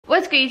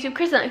good, YouTube?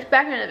 Chris and Lex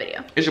back in another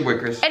video. It's your boy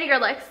Chris. Eddie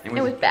Girl Lex, and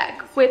we're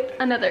back with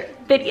another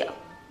video.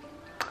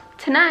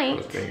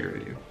 Tonight,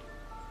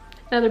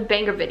 another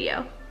banger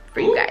video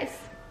for you guys.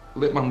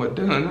 Lit my butt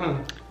done, huh?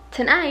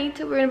 Tonight,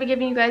 we're gonna be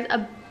giving you guys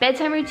a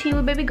bedtime routine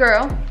with baby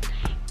girl,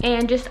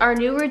 and just our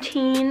new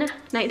routine,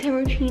 nighttime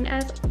routine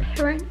as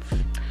parents.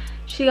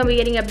 She's gonna be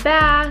getting a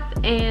bath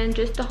and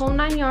just the whole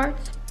 9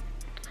 yards.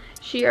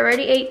 She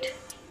already ate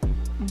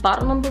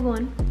bottle number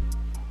 1.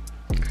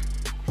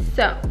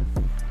 So,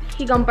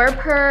 he gonna burp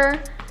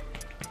her,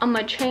 I'm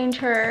gonna change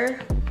her,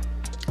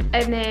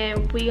 and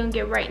then we gonna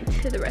get right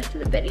into the rest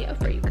of the video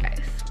for you guys.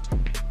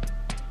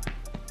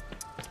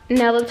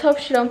 Now let's hope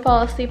she don't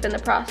fall asleep in the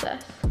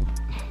process.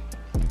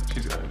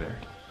 She's out of there.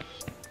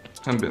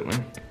 I'm Bentley.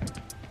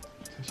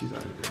 So she's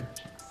out of there.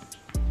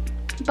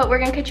 But we're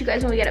gonna catch you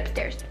guys when we get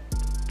upstairs.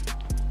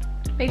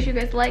 Make sure you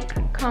guys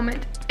like,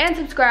 comment, and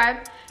subscribe.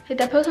 Hit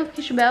that post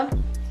notification bell.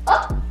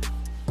 Oh!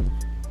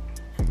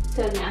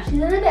 So now she's in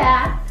the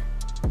bath.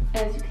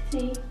 As you can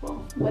see,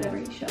 well, whatever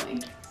he's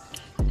showing.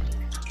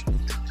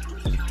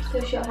 So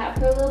she'll have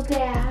her little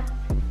bath.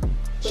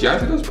 She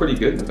actually does pretty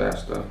good in the bath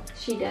stuff.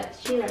 She does.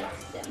 She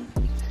likes them.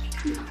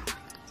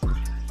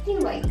 She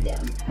likes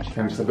them. She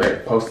kind of just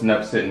like posting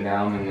up, sitting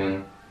down, and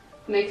then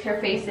makes her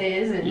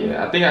faces. And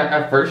yeah, I think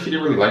at first she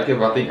didn't really like it,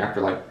 but I think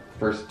after like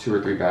first 2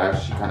 or 3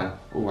 baths, she kind of.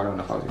 Oh, I don't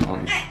know if I was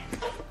calling you.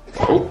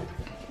 Oh.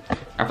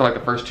 After like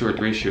the first 2 or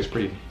 3, she was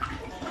pretty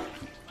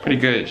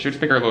good. She would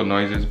just make her little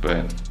noises,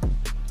 but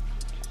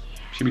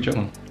she be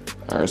chilling.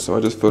 All right, so I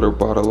just filled her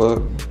bottle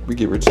up. We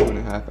give her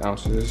 2.5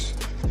 ounces,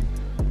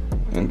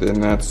 and then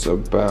that's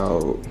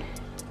about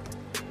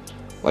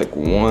like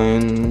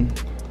 1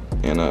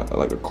 and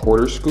like a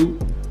 1/4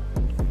 scoop.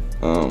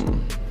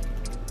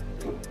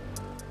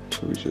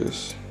 So we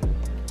just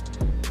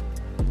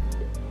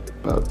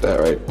about that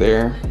right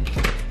there.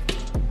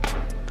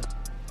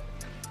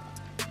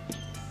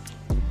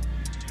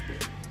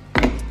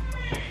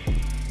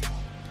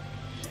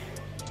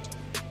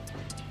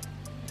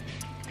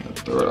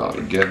 Throw it all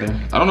together.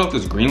 I don't know if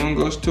this green one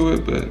goes to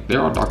it, but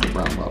they're all Dr.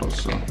 Brown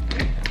bottles, so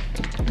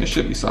it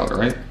should be solid,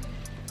 right?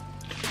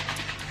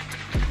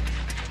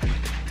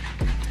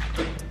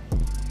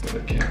 Put a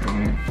cap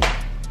in there.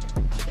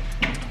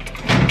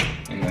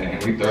 And then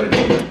we throw it in the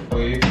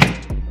microwave.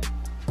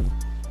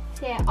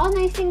 Yeah, all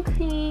nice and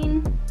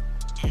clean.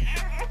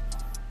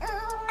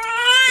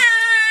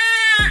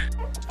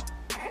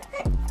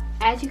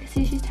 As you can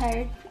see, she's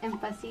tired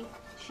and fussy.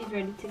 She's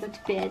ready to go to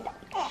bed.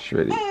 She's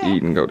ready to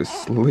eat and go to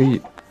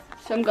sleep.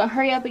 So I'm gonna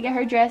hurry up and get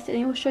her dressed, and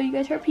then we'll show you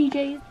guys her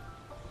PJs.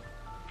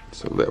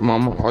 So let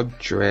mama all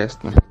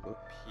dressed in her little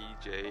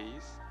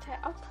PJs.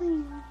 All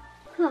clean.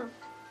 Huh.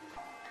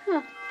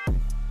 Huh.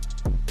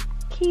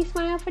 Can you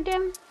smile for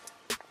them?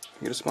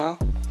 You get a smile?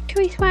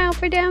 Can we smile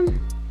for them?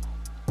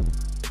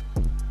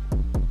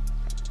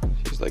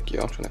 She's like,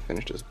 yo, I'm trying to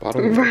finish this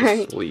bottle and go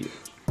to sleep.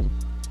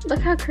 Look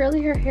how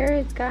curly her hair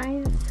is,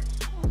 guys.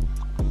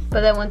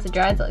 But then once it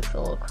dries, it looks a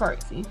little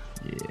crazy.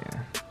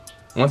 Yeah.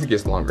 Once it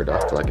gets longer, though, I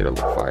feel like it'll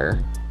look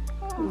fire.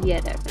 Yeah,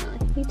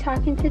 definitely. You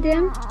talking to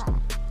them?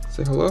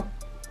 Say hello.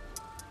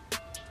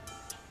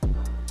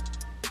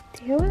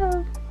 Say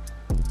hello.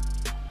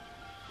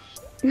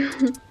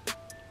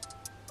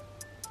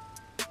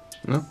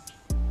 No?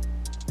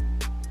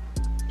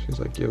 She's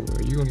like, yo,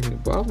 are you gonna give me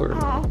the bottle or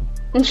no?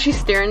 And she's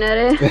staring at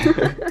it.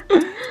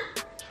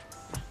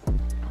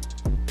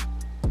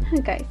 Hi,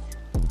 guys.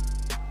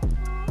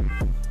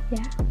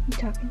 Yeah, you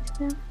talking to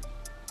them?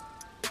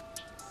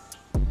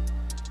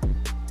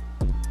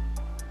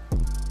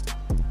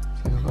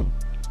 Say hello.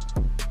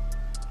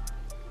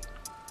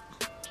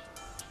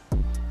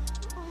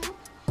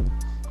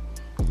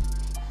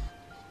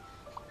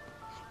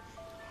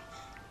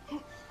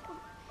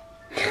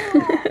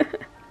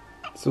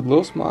 It's a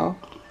little smile.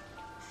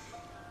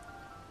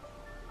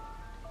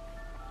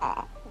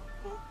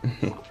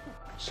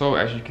 So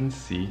as you can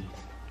see,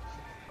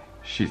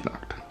 she's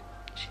knocked.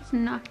 She's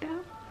knocked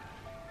out.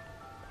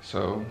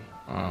 So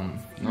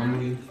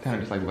normally kind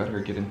of just like let her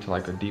get into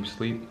like a deep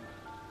sleep.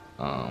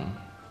 I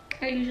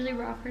usually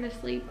rock her to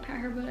sleep, pat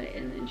her butt,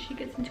 and then she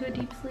gets into a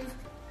deep sleep.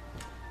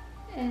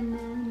 And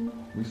then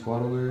we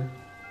swaddle her.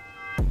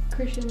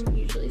 Christian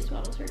usually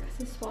swaddles her because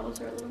his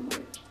swaddles are a little more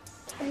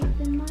tight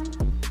than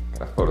mine.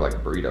 Gotta fold her like a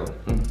burrito.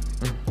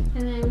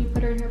 And then we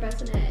put her in her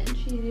bassinet, and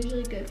she's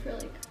usually good for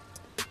like,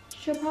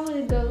 she'll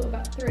probably go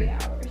about 3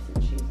 hours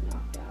since she's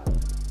knocked out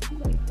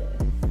like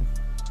this.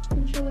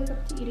 And she'll wake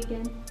up to eat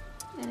again.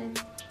 And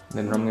it's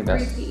then normally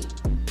that's repeat.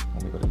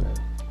 when we go to bed.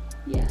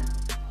 Yeah.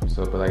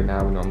 So but like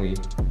now we normally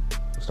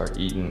start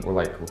eating, or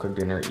like we'll cook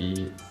dinner,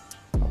 eat,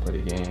 I'll play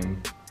the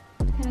game.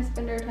 Kind of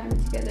spend our time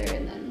together,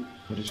 and then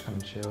we'll just kind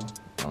of chill.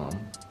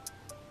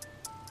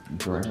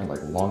 During her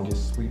like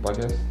longest sleep, I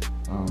guess.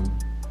 And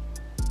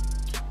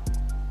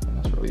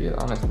that's really it,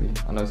 honestly.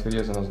 I know this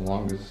video isn't as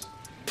long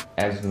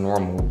as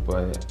normal,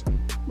 but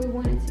we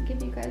wanted to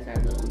give you guys our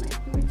little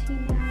nightly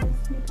routine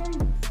as new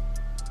parents.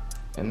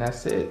 And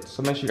that's it.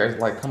 So make sure you guys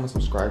like, comment,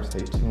 subscribe, stay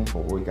tuned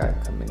for what we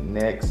got coming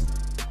next.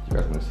 you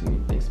guys want to see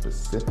anything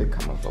specific,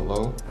 comment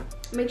below.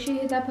 Make sure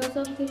you hit that post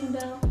notification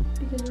bell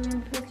because we're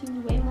going to be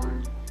posting way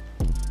more.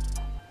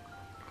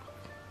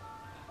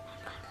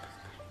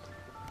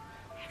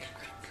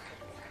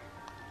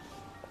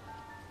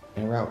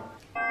 And we're out.